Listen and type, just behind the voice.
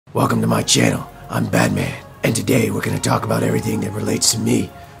Welcome to my channel. I'm Batman, and today we're going to talk about everything that relates to me.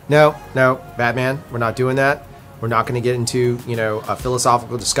 No, Batman, we're not doing that. We're not going to get into, a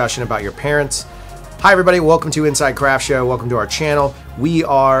philosophical discussion about your parents. Hi everybody, welcome to Inside CRFTSHO. Welcome to our channel. We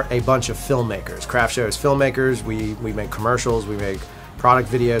are a bunch of filmmakers. CRFTSHO is filmmakers. We make commercials, we make product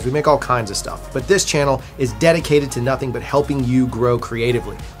videos, we make all kinds of stuff. But this channel is dedicated to nothing but helping you grow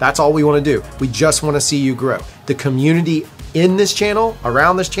creatively. That's all we want to do. We just want to see you grow. The community in this channel,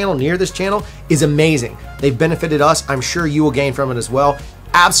 around this channel, near this channel is amazing. They've benefited us. I'm sure you will gain from it as well.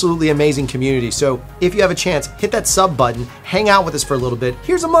 Absolutely amazing community. So if you have a chance, hit that sub button, hang out with us for a little bit.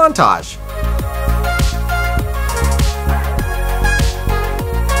 Here's a montage.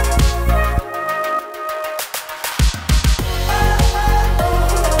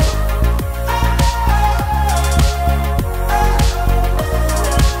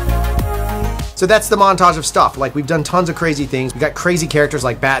 So that's the montage of stuff. Like, we've done tons of crazy things. We got crazy characters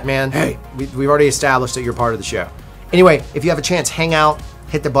like Batman. Hey, we've already established that you're part of the show. Anyway, if you have a chance, hang out,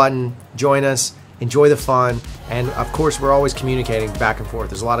 hit the button, join us, enjoy the fun. And of course, we're always communicating back and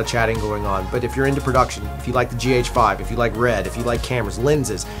forth. There's a lot of chatting going on. But if you're into production, if you like the GH5, if you like Red, if you like cameras,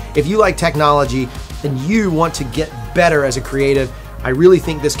 lenses, if you like technology, and you want to get better as a creative, I really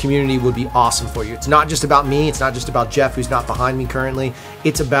think this community would be awesome for you. It's not just about me. It's not just about Jeff, who's not behind me currently.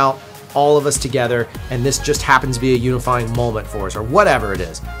 It's about all of us together, and this just happens to be a unifying moment for us, or whatever it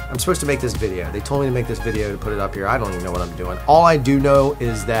is. I'm supposed to make this video. They told me to make this video to put it up here. I don't even know what I'm doing. All I do know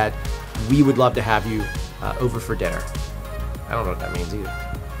is that we would love to have you over for dinner. I don't know what that means either.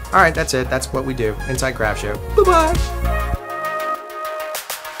 All right, that's it. That's what we do. Inside CRFTSHO. Bye-bye.